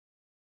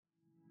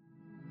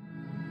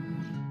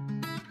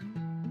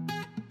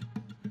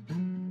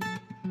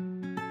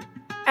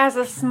As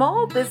a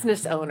small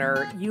business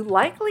owner, you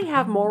likely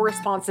have more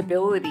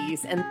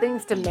responsibilities and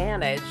things to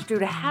manage due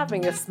to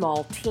having a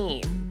small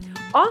team.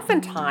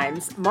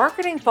 Oftentimes,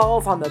 marketing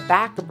falls on the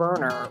back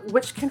burner,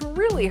 which can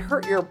really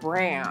hurt your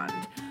brand.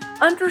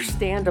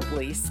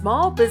 Understandably,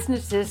 small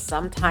businesses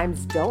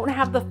sometimes don't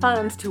have the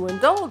funds to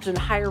indulge in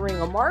hiring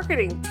a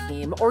marketing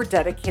team or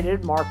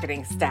dedicated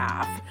marketing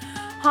staff.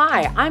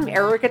 Hi, I'm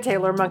Erica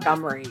Taylor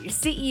Montgomery,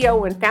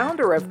 CEO and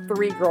founder of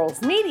Three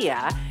Girls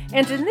Media,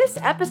 and in this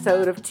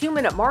episode of 2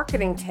 Minute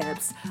Marketing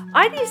Tips,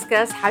 I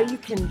discuss how you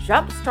can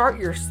jumpstart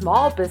your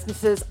small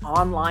business's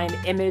online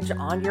image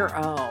on your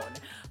own.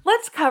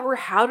 Let's cover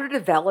how to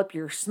develop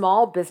your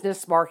small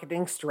business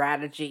marketing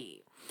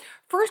strategy.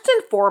 First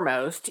and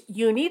foremost,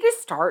 you need to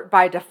start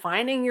by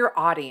defining your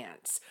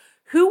audience.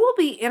 Who will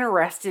be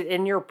interested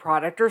in your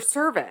product or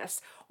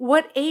service?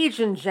 What age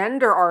and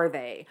gender are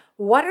they?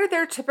 What are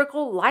their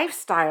typical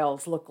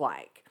lifestyles look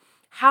like?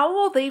 How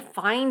will they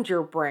find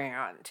your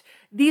brand?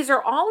 These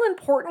are all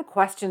important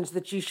questions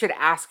that you should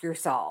ask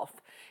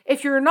yourself.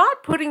 If you're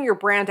not putting your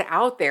brand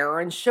out there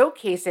and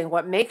showcasing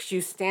what makes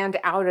you stand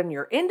out in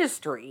your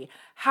industry,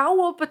 how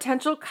will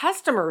potential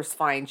customers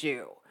find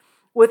you?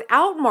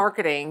 Without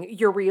marketing,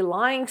 you're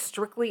relying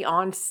strictly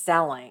on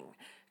selling.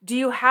 Do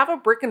you have a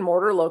brick and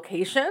mortar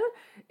location?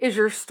 Is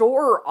your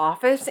store or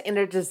office in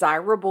a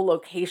desirable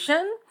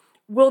location?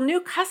 Will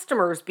new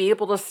customers be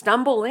able to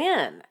stumble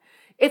in?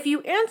 If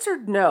you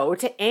answered no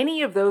to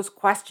any of those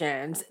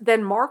questions,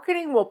 then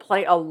marketing will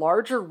play a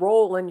larger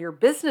role in your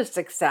business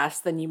success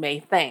than you may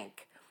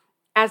think.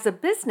 As a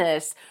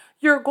business,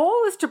 your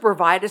goal is to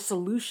provide a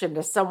solution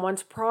to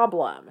someone's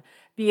problem.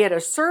 Be it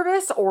a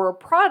service or a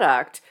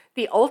product,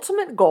 the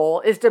ultimate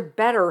goal is to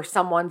better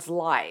someone's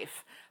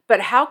life.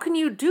 But how can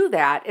you do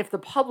that if the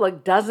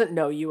public doesn't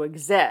know you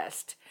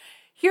exist?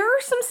 Here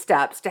are some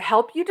steps to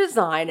help you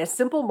design a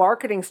simple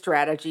marketing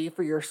strategy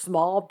for your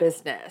small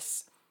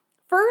business.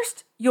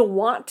 First, you'll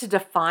want to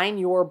define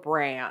your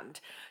brand.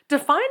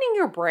 Defining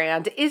your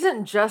brand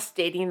isn't just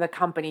stating the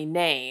company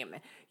name.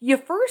 You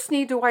first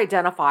need to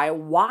identify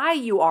why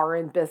you are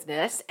in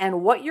business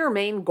and what your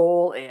main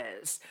goal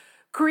is.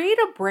 Create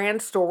a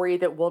brand story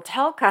that will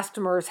tell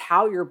customers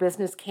how your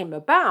business came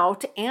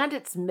about and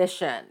its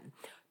mission.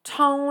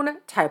 Tone,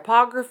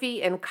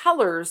 typography, and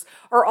colors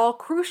are all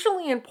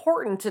crucially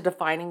important to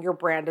defining your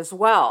brand as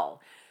well.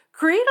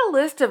 Create a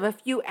list of a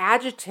few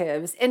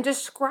adjectives and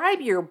describe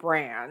your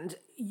brand.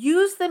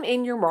 Use them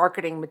in your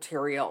marketing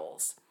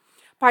materials.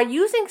 By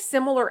using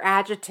similar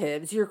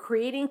adjectives, you're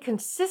creating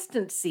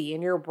consistency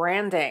in your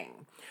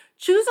branding.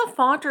 Choose a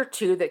font or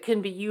two that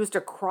can be used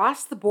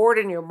across the board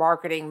in your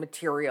marketing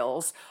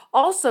materials,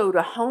 also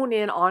to hone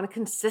in on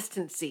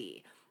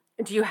consistency.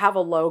 Do you have a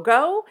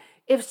logo?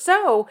 If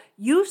so,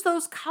 use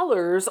those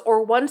colors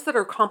or ones that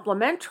are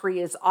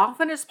complementary as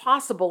often as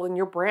possible in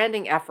your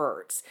branding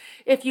efforts.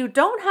 If you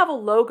don't have a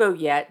logo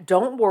yet,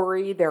 don't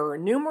worry. There are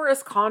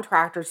numerous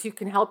contractors who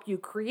can help you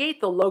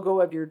create the logo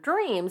of your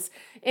dreams,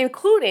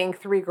 including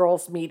Three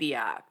Girls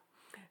Media.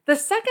 The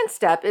second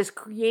step is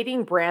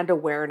creating brand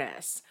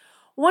awareness.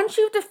 Once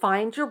you've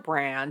defined your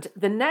brand,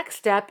 the next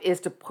step is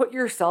to put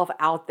yourself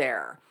out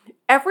there.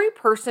 Every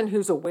person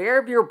who's aware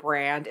of your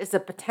brand is a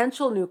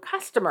potential new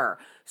customer,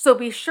 so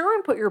be sure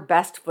and put your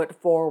best foot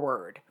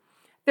forward.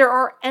 There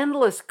are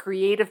endless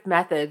creative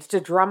methods to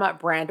drum up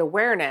brand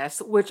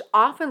awareness, which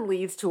often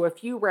leads to a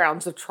few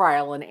rounds of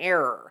trial and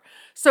error.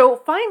 So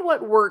find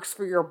what works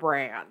for your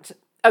brand.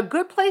 A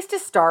good place to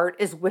start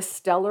is with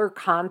stellar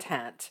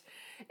content.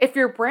 If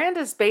your brand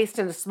is based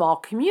in a small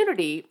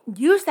community,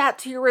 use that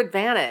to your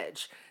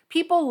advantage.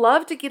 People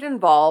love to get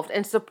involved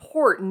and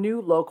support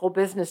new local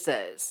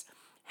businesses.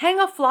 Hang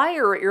a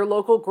flyer at your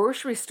local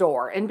grocery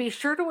store and be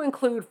sure to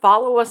include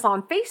 "Follow us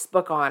on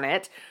Facebook" on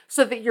it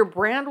so that your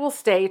brand will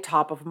stay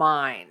top of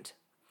mind.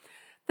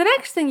 The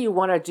next thing you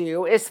want to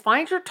do is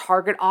find your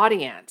target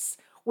audience.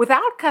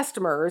 Without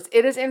customers,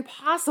 it is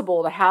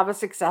impossible to have a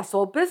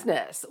successful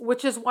business,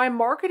 which is why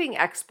marketing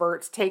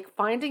experts take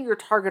finding your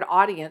target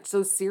audience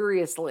so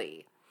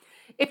seriously.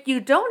 If you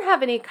don't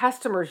have any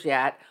customers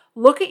yet,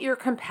 look at your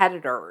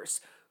competitors.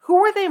 Who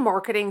are they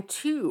marketing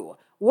to?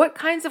 What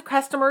kinds of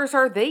customers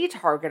are they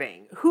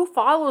targeting? Who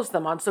follows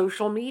them on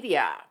social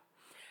media?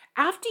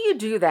 After you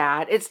do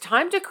that, it's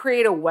time to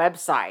create a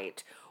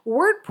website.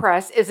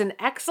 WordPress is an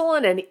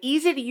excellent and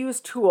easy to use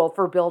tool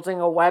for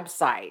building a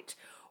website.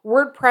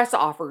 WordPress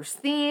offers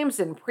themes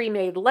and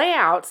pre-made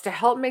layouts to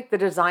help make the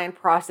design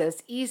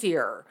process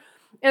easier.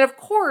 And of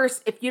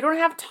course, if you don't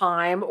have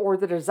time or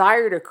the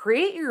desire to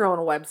create your own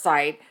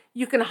website,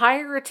 you can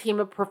hire a team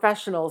of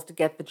professionals to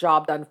get the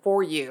job done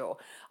for you.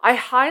 I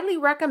highly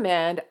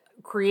recommend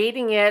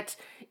creating it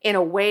in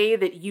a way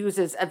that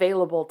uses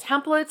available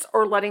templates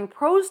or letting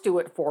pros do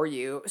it for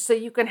you so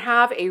you can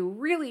have a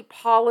really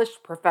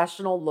polished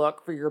professional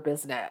look for your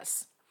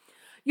business.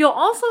 You'll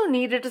also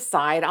need to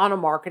decide on a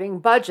marketing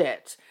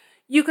budget.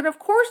 You can, of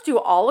course, do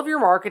all of your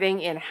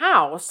marketing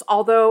in-house,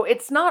 although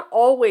it's not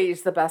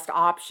always the best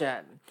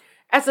option.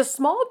 As a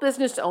small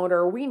business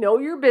owner, we know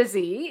you're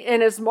busy,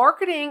 and as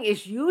marketing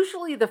is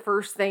usually the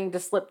first thing to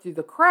slip through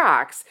the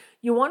cracks,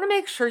 you want to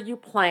make sure you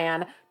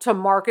plan to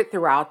market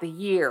throughout the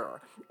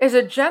year. As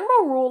a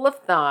general rule of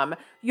thumb,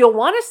 you'll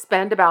want to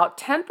spend about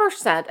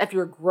 10% of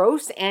your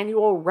gross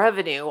annual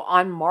revenue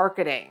on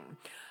marketing.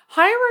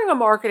 Hiring a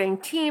marketing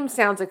team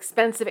sounds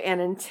expensive and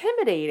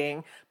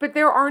intimidating, but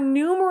there are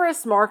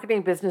numerous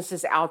marketing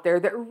businesses out there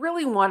that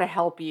really want to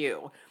help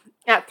you.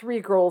 At Three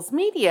Girls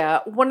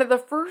Media, one of the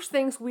first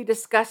things we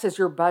discuss is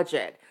your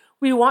budget.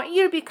 We want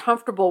you to be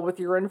comfortable with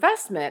your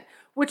investment,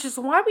 which is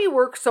why we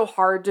work so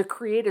hard to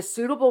create a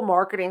suitable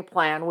marketing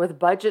plan with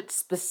budgets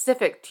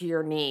specific to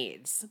your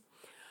needs.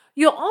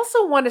 You'll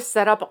also want to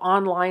set up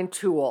online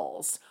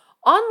tools.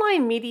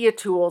 Online media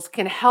tools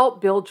can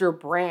help build your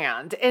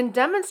brand and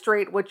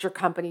demonstrate what your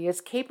company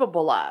is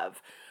capable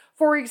of.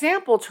 For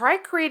example, try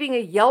creating a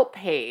Yelp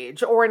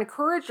page or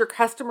encourage your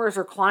customers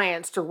or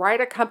clients to write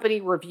a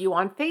company review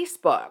on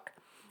Facebook.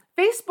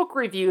 Facebook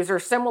reviews are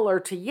similar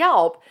to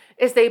Yelp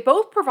as they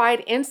both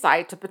provide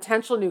insight to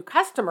potential new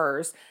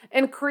customers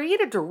and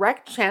create a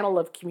direct channel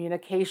of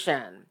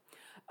communication.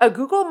 A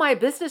Google My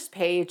Business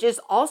page is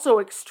also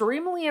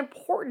extremely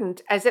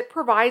important as it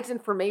provides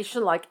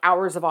information like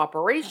hours of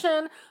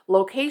operation,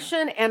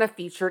 location, and a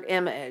featured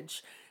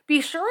image. Be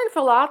sure and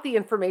fill out the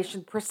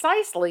information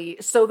precisely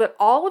so that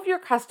all of your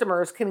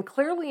customers can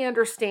clearly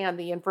understand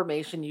the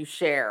information you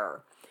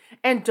share.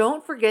 And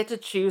don't forget to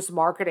choose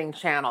marketing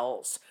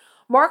channels.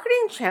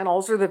 Marketing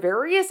channels are the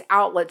various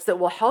outlets that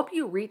will help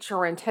you reach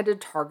your intended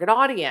target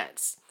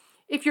audience.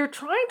 If you're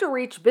trying to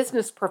reach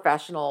business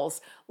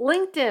professionals,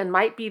 LinkedIn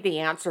might be the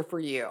answer for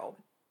you.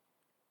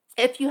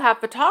 If you have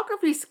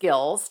photography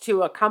skills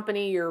to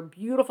accompany your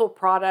beautiful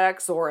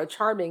products or a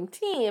charming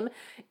team,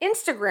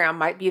 Instagram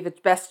might be the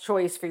best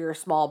choice for your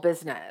small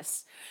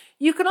business.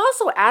 You can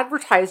also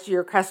advertise to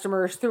your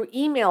customers through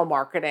email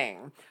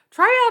marketing.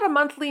 Try out a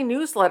monthly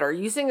newsletter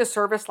using a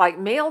service like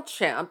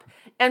MailChimp,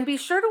 and be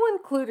sure to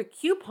include a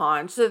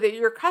coupon so that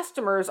your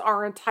customers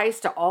are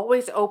enticed to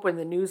always open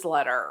the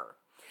newsletter.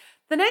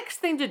 The next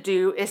thing to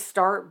do is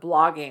start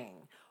blogging.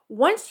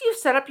 Once you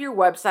set up your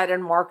website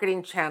and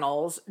marketing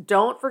channels,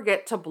 don't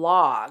forget to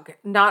blog.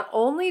 Not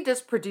only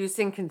does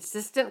producing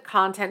consistent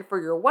content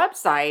for your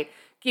website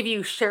give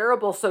you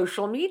shareable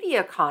social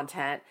media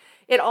content,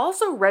 it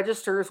also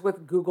registers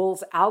with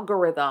Google's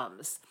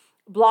algorithms.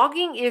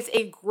 Blogging is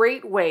a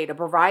great way to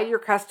provide your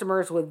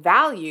customers with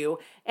value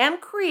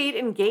and create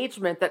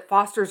engagement that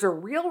fosters a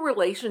real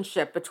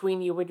relationship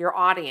between you and your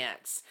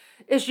audience.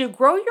 As you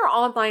grow your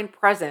online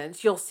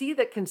presence, you'll see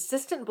that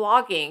consistent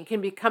blogging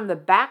can become the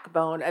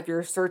backbone of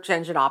your search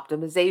engine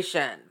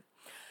optimization.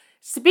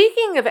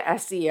 Speaking of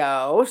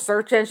SEO,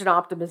 search engine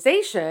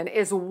optimization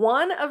is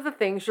one of the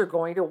things you're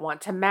going to want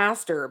to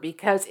master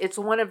because it's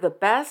one of the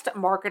best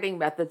marketing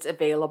methods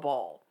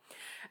available.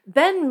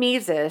 Ben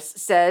Mesis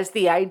says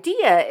the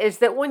idea is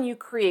that when you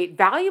create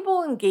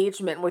valuable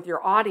engagement with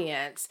your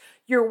audience,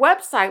 your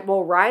website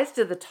will rise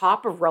to the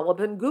top of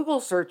relevant Google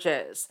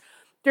searches.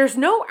 There's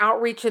no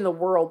outreach in the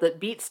world that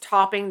beats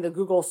topping the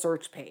Google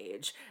search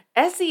page.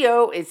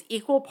 SEO is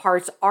equal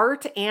parts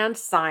art and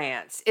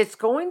science. It's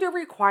going to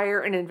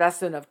require an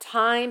investment of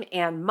time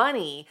and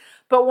money,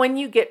 but when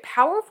you get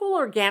powerful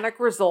organic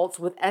results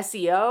with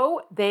SEO,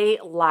 they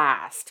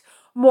last.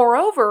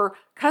 Moreover,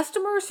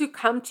 customers who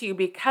come to you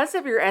because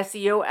of your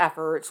SEO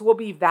efforts will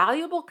be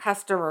valuable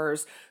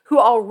customers who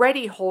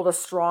already hold a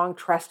strong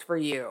trust for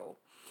you.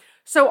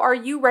 So are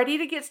you ready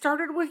to get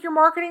started with your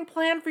marketing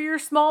plan for your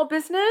small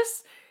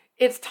business?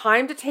 It's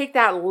time to take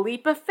that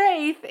leap of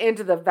faith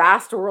into the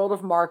vast world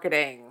of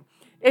marketing.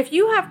 If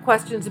you have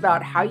questions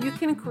about how you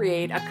can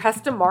create a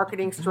custom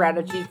marketing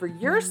strategy for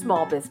your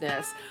small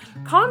business,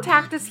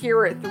 contact us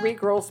here at Three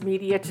Girls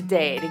Media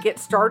today to get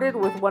started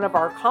with one of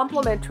our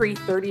complimentary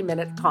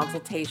 30-minute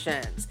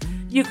consultations.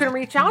 You can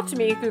reach out to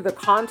me through the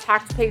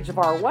contact page of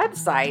our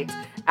website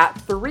at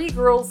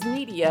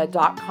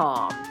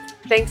threegirlsmedia.com.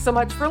 Thanks so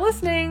much for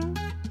listening.